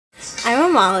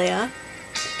Amalia,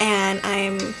 and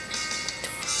I'm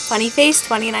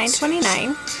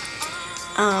Funnyface2929.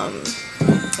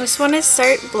 I just want to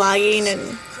start blogging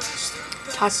and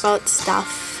talk about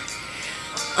stuff.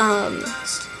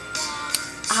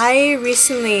 I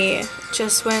recently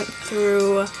just went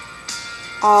through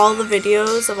all the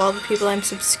videos of all the people I'm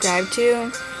subscribed to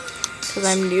because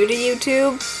I'm new to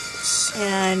YouTube,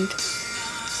 and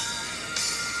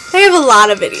they have a lot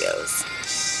of videos.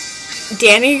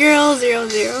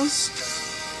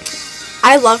 DannyGirl00,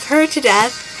 I love her to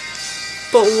death,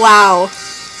 but wow,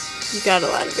 you got a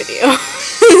lot of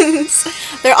videos.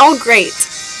 They're all great.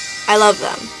 I love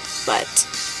them, but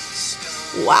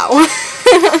wow.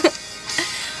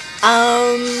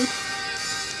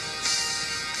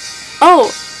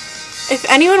 Oh, if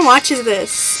anyone watches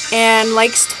this and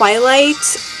likes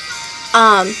Twilight,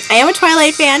 I am a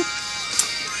Twilight fan.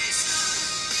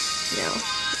 No.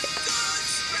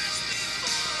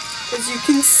 As you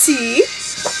can see.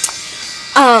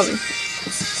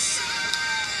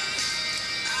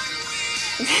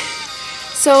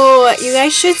 So you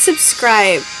guys should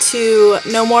subscribe to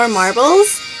No More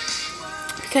Marbles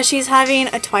because she's having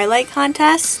a Twilight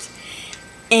contest,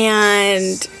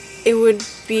 and it would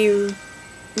be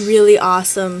really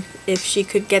awesome if she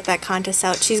could get that contest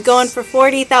out. She's going for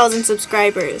 40,000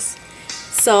 subscribers,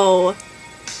 so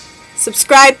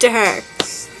subscribe to her.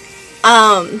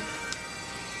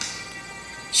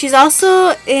 She's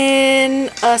also in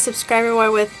a subscriber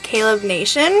war with Caleb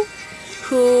Nation,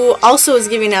 who also is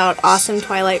giving out awesome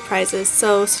Twilight prizes,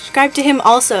 so subscribe to him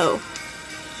also.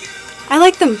 I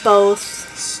like them both.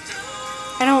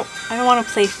 I don't want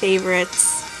to play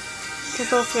favorites. They're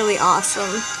both really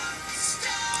awesome.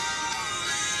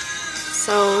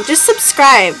 So just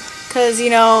subscribe, because, you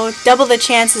know, double the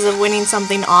chances of winning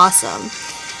something awesome.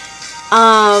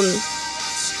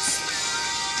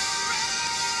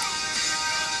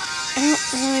 I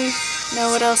don't really know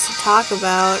what else to talk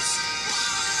about.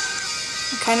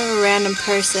 I'm kind of a random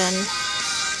person.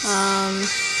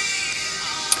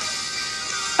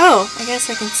 Oh, I guess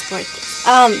I can support this.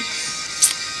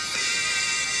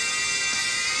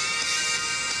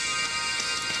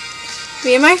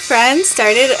 Me and my friends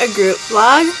started a group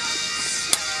blog,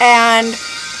 and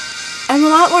I'm a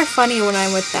lot more funny when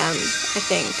I'm with them, I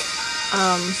think.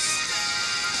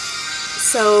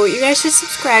 So you guys should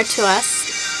subscribe to us.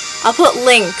 I'll put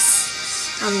links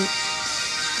on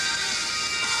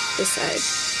this side.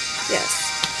 Yes.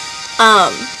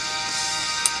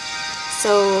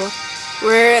 So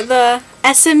we're the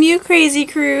SMU Crazy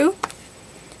Crew.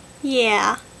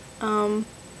 Yeah.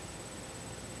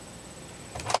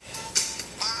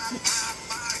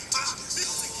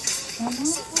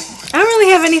 I don't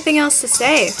really have anything else to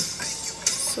say.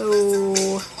 So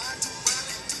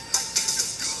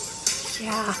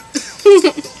yeah.